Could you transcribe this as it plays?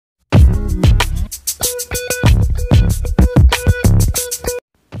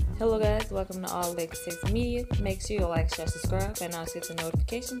Hello guys, welcome to All Legacy Media. Make sure you like, share, subscribe, and also hit the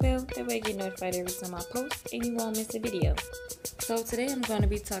notification bell. That way you get notified every time I post and you won't miss a video. So today I'm going to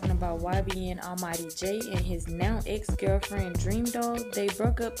be talking about Ybn Almighty Jay and his now ex-girlfriend Dream Doll. They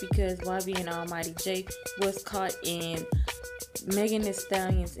broke up because Ybn Almighty Jay was caught in Megan Thee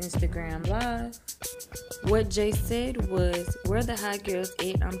Stallion's Instagram Live. What Jay said was, "Where the hot girls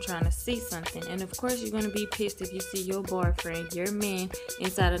at? I'm trying to see something." And of course you're going to be pissed if you see your boyfriend, your man,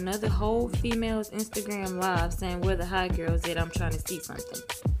 inside another whole female's Instagram Live saying, "Where the hot girls at? I'm trying to see something."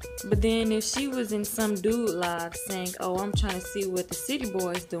 But then if she was in some dude live saying, "Oh, I'm trying to see what the city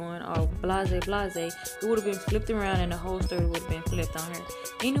boys doing," or blase blase, it would have been flipped around and the whole story would have been flipped on her.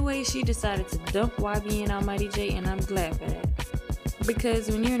 Anyway, she decided to dump Ybn Almighty Jay, and I'm glad for that. Because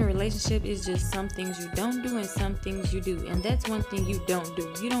when you're in a relationship, it's just some things you don't do and some things you do. And that's one thing you don't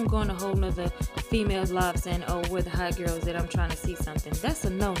do. You don't go on a whole nother female's live saying, "Oh, where the hot girls at? I'm trying to see something." That's a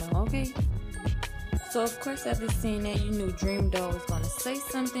no-no, okay? So of course after seeing that, you knew Dream Doll was going to say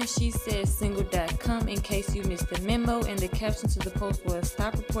something. She said single.com in case you missed the memo, and the caption to the post was,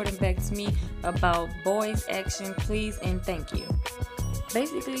 "Stop reporting back to me about boys action, please and thank you."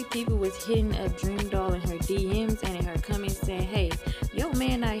 Basically, people was hitting up Dream Doll in her DMs and in her comments saying, "Hey, your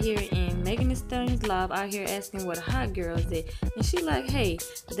man out here in Megan Thee Stallion's live out here asking where the hot girl is at." And she like, "Hey,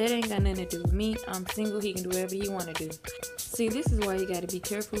 that ain't got nothing to do with me. I'm single. He can do whatever he want to do." See, this is why you got to be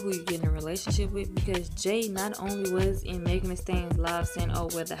careful who you get in a relationship with, because Jay not only was in Megan Thee Stallion's live saying, "Oh,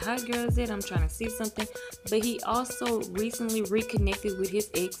 where the hot girl is at? I'm trying to see something," but he also recently reconnected with his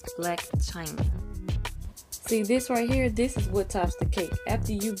ex, Blac Chyna. See, this right here, this is what tops the cake.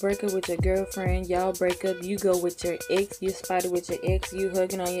 After you break up with your girlfriend, y'all break up, you go with your ex, you spider with your ex, you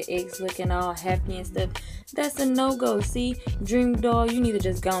hugging on your ex, looking all happy and stuff. That's a no-go. See, Dream Doll, you need to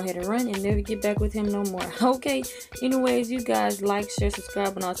just go ahead and run and never get back with him no more, okay? Anyways, you guys like, share,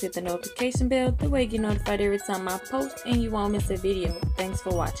 subscribe, and also hit the notification bell. That way you get notified every time I post and you won't miss a video. Thanks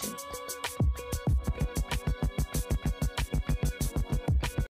for watching.